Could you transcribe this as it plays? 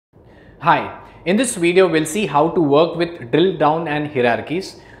Hi, in this video we'll see how to work with drill down and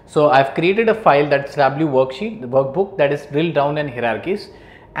hierarchies. So I've created a file that's Tableau worksheet, the workbook that is drill down and hierarchies,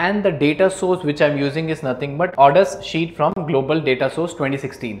 and the data source which I'm using is nothing but orders sheet from global data source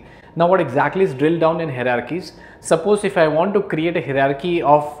 2016. Now what exactly is drill down and hierarchies? Suppose if I want to create a hierarchy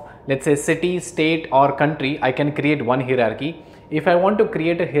of, let's say, city, state or country, I can create one hierarchy. If I want to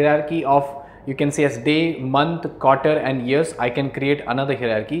create a hierarchy of, you can say, as day, month, quarter and years, I can create another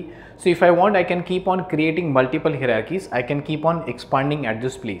hierarchy. So if I want, I can keep on creating multiple hierarchies. I can keep on expanding at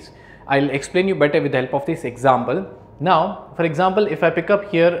this place. I'll explain you better with the help of this example. Now, for example, if I pick up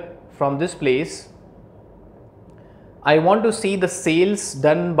here from this place, I want to see the sales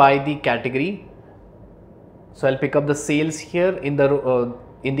done by the category. So I'll pick up the sales here in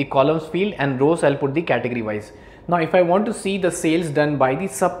the columns field, and rows I'll put the category wise. Now if I want to see the sales done by the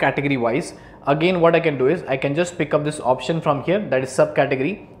subcategory wise, again what I can do is I can just pick up this option from here, that is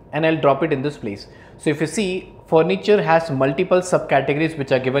subcategory, and I'll drop it in this place. So if you see, furniture has multiple subcategories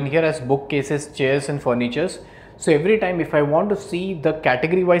which are given here as bookcases, chairs and furnitures. So every time if I want to see the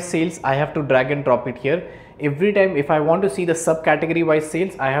category wise sales, I have to drag and drop it here. Every time if I want to see the subcategory wise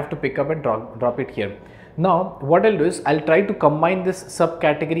sales, I have to pick up and drop it here. Now what I'll do is I'll try to combine this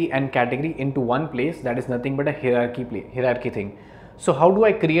subcategory and category into one place, that is nothing but a hierarchy thing. So how do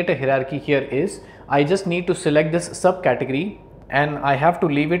I create a hierarchy here is, I just need to select this subcategory and I have to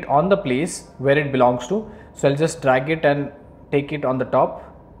leave it on the place where it belongs to. So I'll just drag it and take it on the top.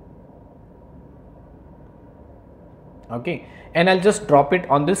 Okay, and I'll just drop it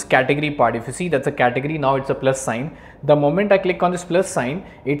on this category part. If you see, that's a category, now it's a plus sign. The moment I click on this plus sign,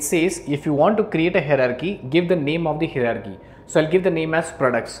 it says if you want to create a hierarchy, give the name of the hierarchy. So I'll give the name as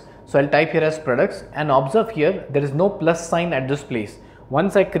products. So I'll type here as products, and observe here there is no plus sign at this place.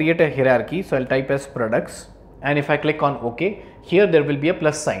 Once I create a hierarchy, so I'll type as products, and if I click on OK, here there will be a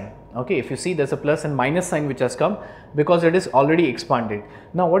plus sign. Okay, if you see, there's a plus and minus sign which has come because it is already expanded.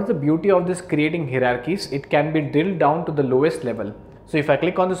 Now what is the beauty of this creating hierarchies? It can be drilled down to the lowest level. So if I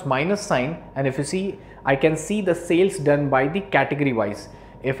click on this minus sign, and if you see, I can see the sales done by the category wise.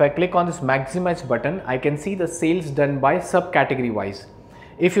 If I click on this maximize button, I can see the sales done by subcategory wise.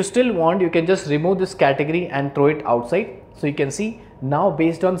 If you still want, you can just remove this category and throw it outside. So you can see now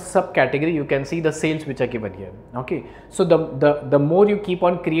based on subcategory, you can see the sales which are given here. Okay, so the more you keep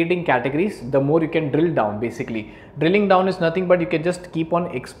on creating categories, the more you can drill down. Basically drilling down is nothing but you can just keep on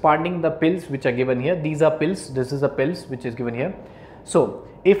expanding the pills which are given here. These are pills, this is a pills which is given here. So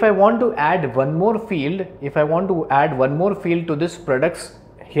if I want to add one more field, to this products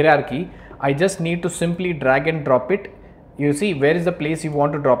hierarchy, I just need to simply drag and drop it. You see, where is the place you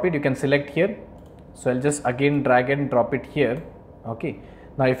want to drop it, you can select here. So I'll just again drag and drop it here. Okay,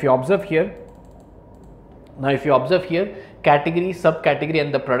 now if you observe here, category, subcategory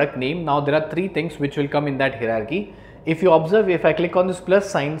and the product name, now there are three things which will come in that hierarchy. If you observe, if I click on this plus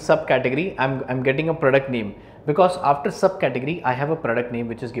sign subcategory, I'm getting a product name, because after subcategory I have a product name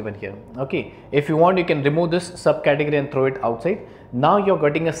which is given here. Okay, if you want, you can remove this subcategory and throw it outside. Now you're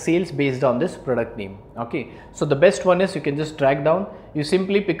getting a sales based on this product name. Okay, so the best one is you can just drag down, you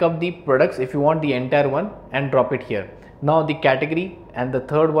simply pick up the products if you want the entire one and drop it here. Now the category, and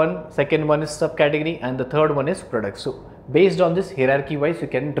the second one is subcategory, and the third one is products. So based on this hierarchy wise, you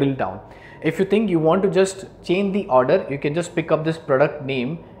can drill down. If you think you want to just change the order, you can just pick up this product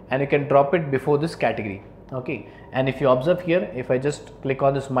name and you can drop it before this category. Okay, and if you observe here, if I just click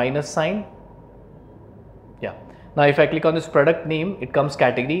on this minus sign, yeah, now if I click on this product name, it comes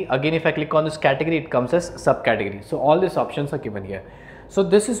category. Again, if I click on this category, it comes as subcategory. So all these options are given here. So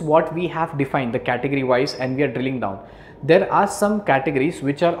this is what we have defined, the category wise, and we are drilling down. There are some categories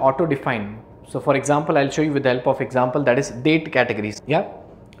which are auto defined. So for example, I'll show you with the help of example, that is date categories. Yeah,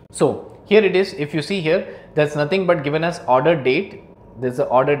 so here it is. If you see here, there's nothing but given as order date. There's the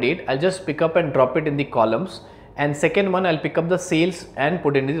order date. I'll just pick up and drop it in the columns, and second one I'll pick up the sales and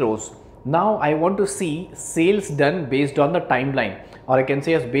put in the rows. Now I want to see sales done based on the timeline, or I can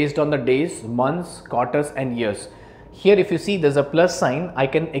say as based on the days, months, quarters and years. Here if you see, there's a plus sign, I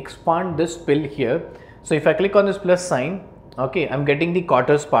can expand this pill here. So if I click on this plus sign, okay, I'm getting the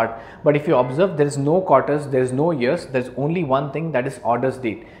quarters part, but if you observe, there is no quarters, there is no years, there's only one thing, that is orders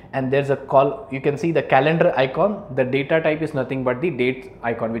date, and there's a call, you can see the calendar icon. The data type is nothing but the date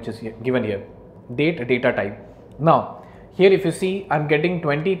icon which is given here, date data type. Now here if you see, I'm getting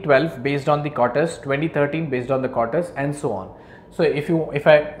 2012 based on the quarters, 2013 based on the quarters, and so on. So if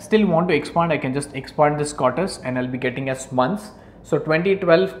I still want to expand, I can just expand this quarters and I'll be getting as months. So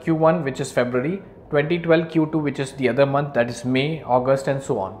 2012 Q1 which is February, 2012 Q2 which is the other month, that is May, August and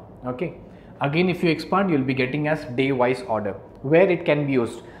so on. Okay, Again, if you expand, you will be getting as day wise order where it can be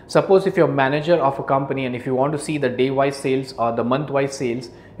used. Suppose if you're manager of a company and if you want to see the day-wise sales or the month-wise sales,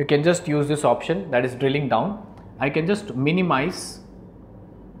 you can just use this option, that is drilling down. I can just minimize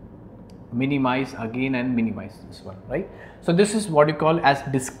again and minimize this one, right? So this is what you call as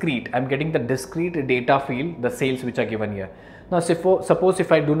discrete. I'm getting the discrete data field, the sales which are given here. Now suppose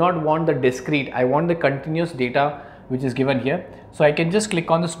if I do not want the discrete, I want the continuous data which is given here. So I can just click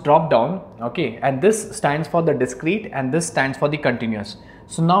on this drop down, okay, and this stands for the discrete and this stands for the continuous.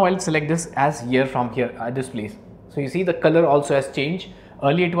 So now I'll select this as year from here at this place. So you see the color also has changed.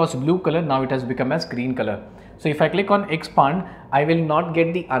 Earlier it was blue color, now it has become as green color. So if I click on expand, I will not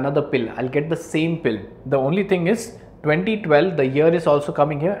get the another pill, I'll get the same pill. The only thing is 2012, the year is also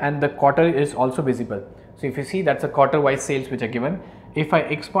coming here and the quarter is also visible. So if you see, that's a quarter wise sales which are given. If I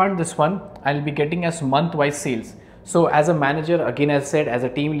expand this one, I'll be getting as month wise sales. So as a manager, again as I said, as a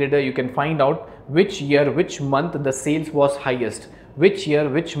team leader, you can find out which year, which month the sales was highest, which year,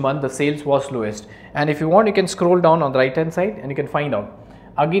 which month the sales was lowest. And if you want, you can scroll down on the right hand side and you can find out.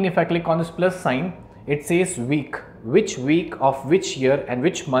 Again, if I click on this plus sign, it says week, which week of which year and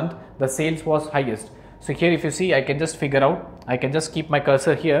which month the sales was highest. So here if you see, I can just figure out, I can just keep my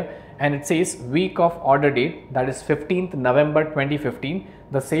cursor here and it says week of order date, that is 15th November 2015,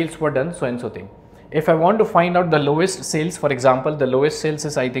 the sales were done so and so thing. If I want to find out the lowest sales, for example, the lowest sales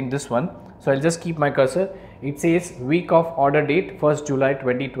is I think this one. So I'll just keep my cursor. It says week of order date 1st July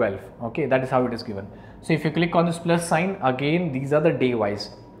 2012. Okay, that is how it is given. So if you click on this plus sign, again these are the day wise.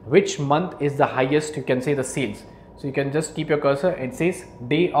 Which month is the highest, you can say the sales. So you can just keep your cursor, it says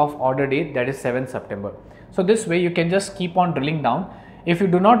day of order date, that is 7th September. So this way you can just keep on drilling down. If you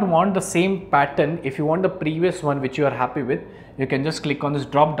do not want the same pattern, if you want the previous one which you are happy with, you can just click on this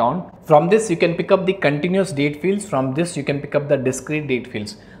drop down. From this you can pick up the continuous date fields, from this you can pick up the discrete date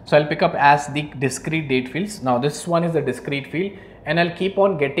fields. So I'll pick up as the discrete date fields. Now this one is the discrete field and I'll keep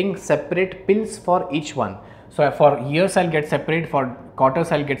on getting separate pills for each one. So for years I'll get separate, for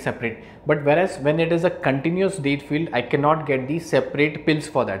quarters I'll get separate, but whereas when it is a continuous date field, I cannot get the separate pills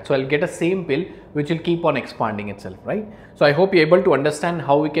for that. So I'll get a same pill which will keep on expanding itself, right? So I hope you're able to understand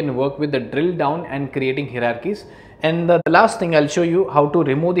how we can work with the drill down and creating hierarchies. And the last thing, I'll show you how to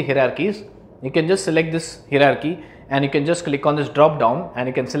remove the hierarchies. You can just select this hierarchy and you can just click on this drop down and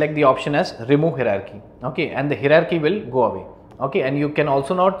you can select the option as remove hierarchy, okay, and the hierarchy will go away, okay. And you can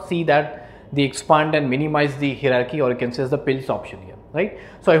also not see that the expand and minimize the hierarchy, or you can say the pills option here, right?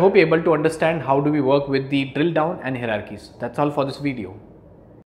 So I hope you're able to understand how do we work with the drill down and hierarchies. That's all for this video.